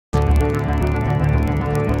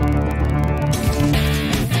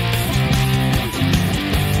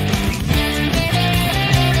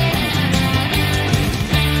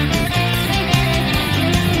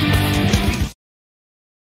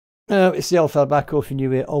It's the old fella back off in you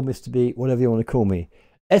here, old Mr. B, whatever you want to call me.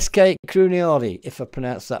 SK Kurniadi, if I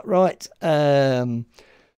pronounce that right.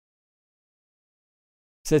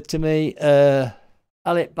 Said to me,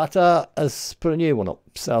 Alec Bathory has put a new one up.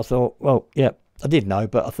 So I thought, well, yeah, I did know,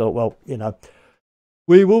 but I thought, well, you know,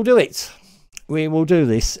 we will do it. We will do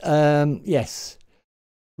this. Yes.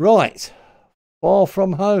 Right. Far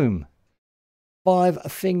From Home. 5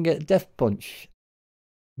 Finger Death Punch.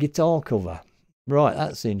 Guitar cover. Right,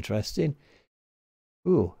 that's interesting.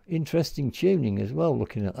 Ooh, interesting tuning as well,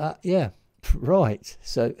 looking at that. Yeah, right.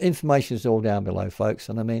 So information's all down below, folks.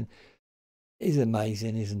 And I mean, he's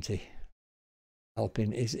amazing, isn't he?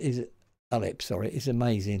 Alpin is Alep, sorry, is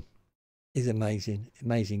amazing. He's amazing.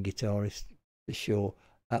 Amazing guitarist, for sure.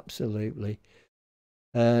 Absolutely.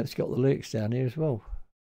 It's got the lyrics down here as well.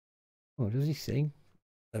 Oh, does he sing?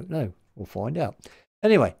 Don't know. We'll find out.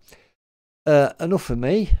 Anyway, enough for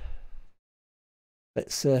me.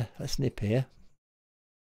 Let's nip here.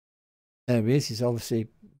 There he is. He's obviously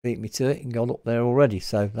beat me to it and gone up there already.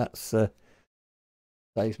 So that's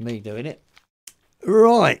saves me doing it.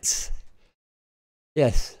 Right.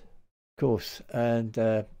 Yes, of course. And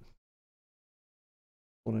fun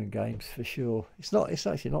and games for sure. It's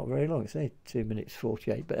actually not very long. It's only 2 minutes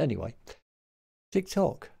 48. But anyway,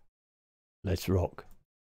 TikTok. Let's rock.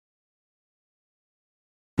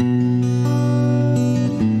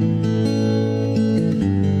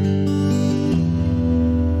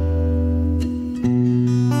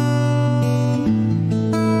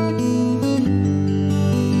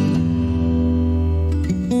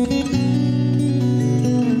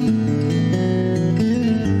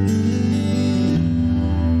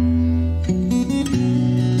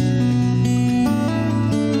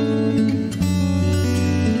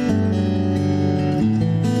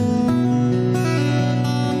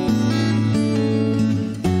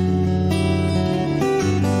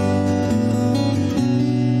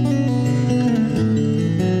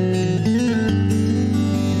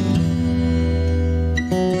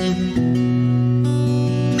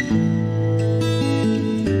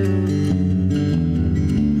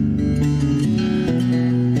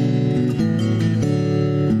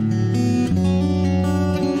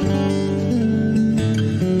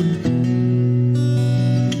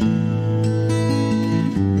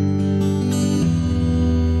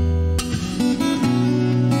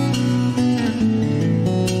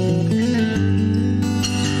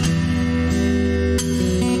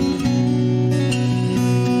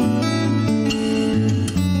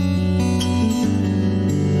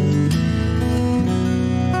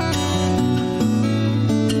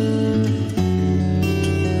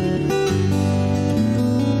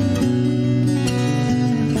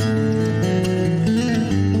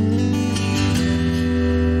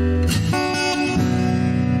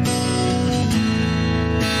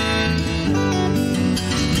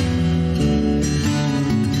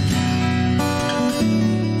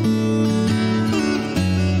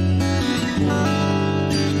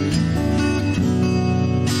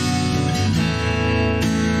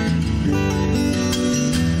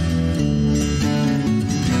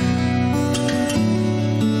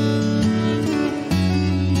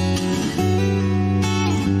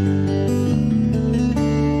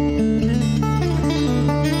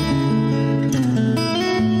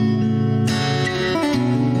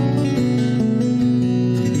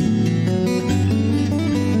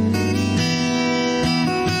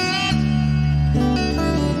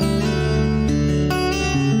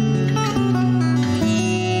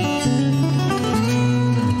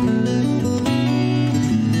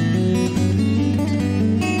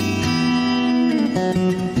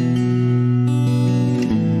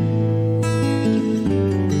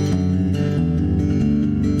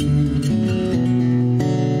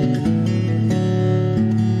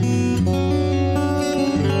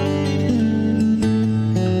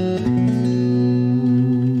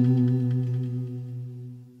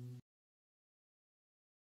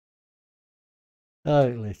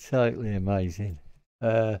 Totally amazing.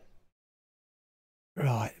 Right.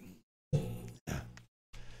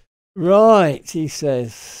 Right, he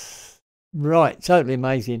says. Right, totally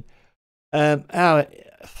amazing. How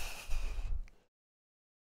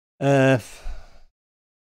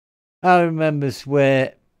remembers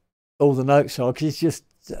where all the notes are, because it's just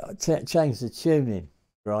changed the tuning,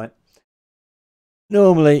 right?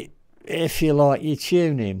 Normally, if you like, your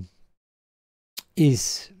tuning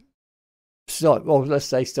is well, let's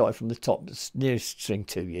say starting from the top, nearest string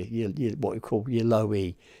to you, what we call your low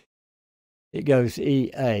E. It goes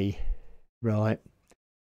E, A, right?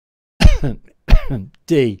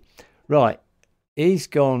 D, right? He's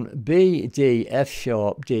gone B, D, F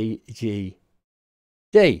sharp, D, G,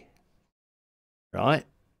 D. right?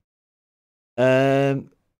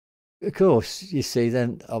 Of course, you see,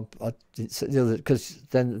 then I didn't say the other, because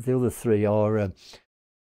then the other three are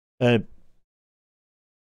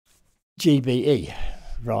GBE,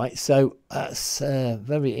 right? So that's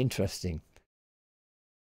very interesting.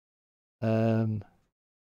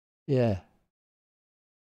 Yeah,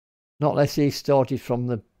 not unless he started from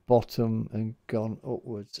the bottom and gone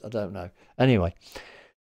upwards. I don't know. Anyway,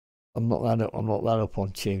 I'm not that up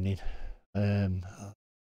on tuning. I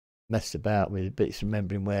messed about with it, but it's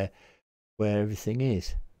remembering where everything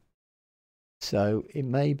is. So it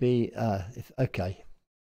may be okay.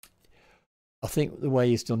 I think the way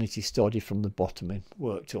he's done it, he started from the bottom and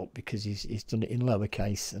worked up, because he's done it in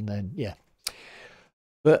lowercase, and then yeah.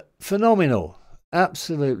 But phenomenal,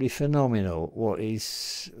 absolutely phenomenal. What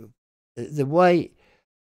is the way,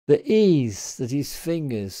 the ease that his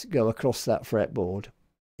fingers go across that fretboard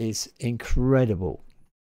is incredible.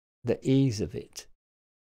 The ease of it.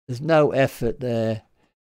 There's no effort there.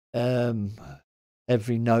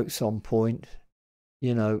 Every note's on point.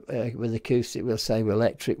 You know, with acoustic, we'll say with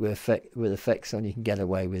electric, with effects on, you can get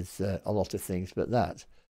away with a lot of things. But that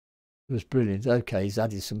was brilliant. Okay, he's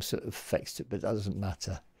added some sort of effects to it, but that doesn't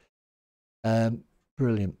matter.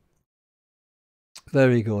 Brilliant.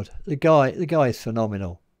 Very good. The guy is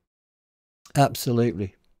phenomenal.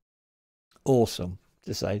 Absolutely awesome,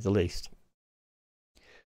 to say the least.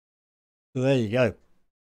 Well, there you go.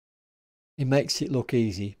 He makes it look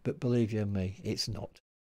easy, but believe you me, it's not.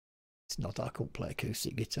 It's not. I couldn't play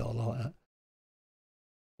acoustic guitar like that.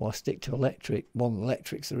 Well, I stick to electric.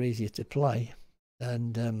 Electrics are easier to play,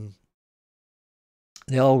 and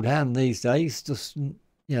the old hand these days doesn't,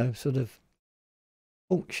 you know, sort of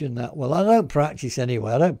function that well. I don't practice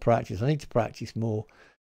anyway. I don't practice. I need to practice more.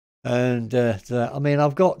 And I mean,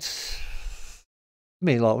 I've got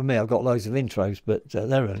like with me, I've got loads of intros, but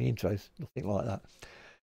they're only intros, nothing like that.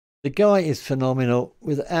 The guy is phenomenal,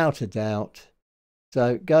 without a doubt.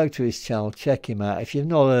 So go to his channel, check him out. If you've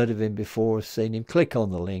not heard of him before or seen him, click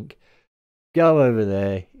on the link, go over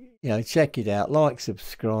there, you know, check it out, like,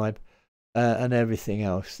 subscribe, and everything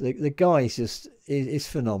else. The guy is just is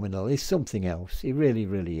phenomenal. He's something else. He really,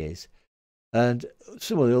 really is. And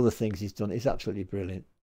some of the other things he's done is absolutely brilliant.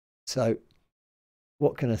 So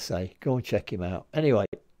what can I say? Go and check him out. Anyway,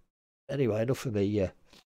 enough of me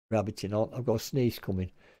rabbiting on. I've got a sneeze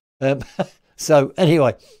coming. So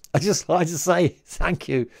anyway, I just like to say thank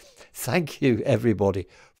you everybody,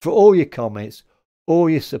 for all your comments, all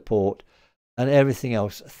your support, and everything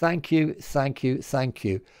else. Thank you.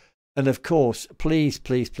 And of course, please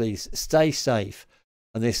stay safe,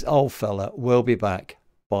 and this old fella will be back.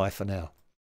 Bye for now.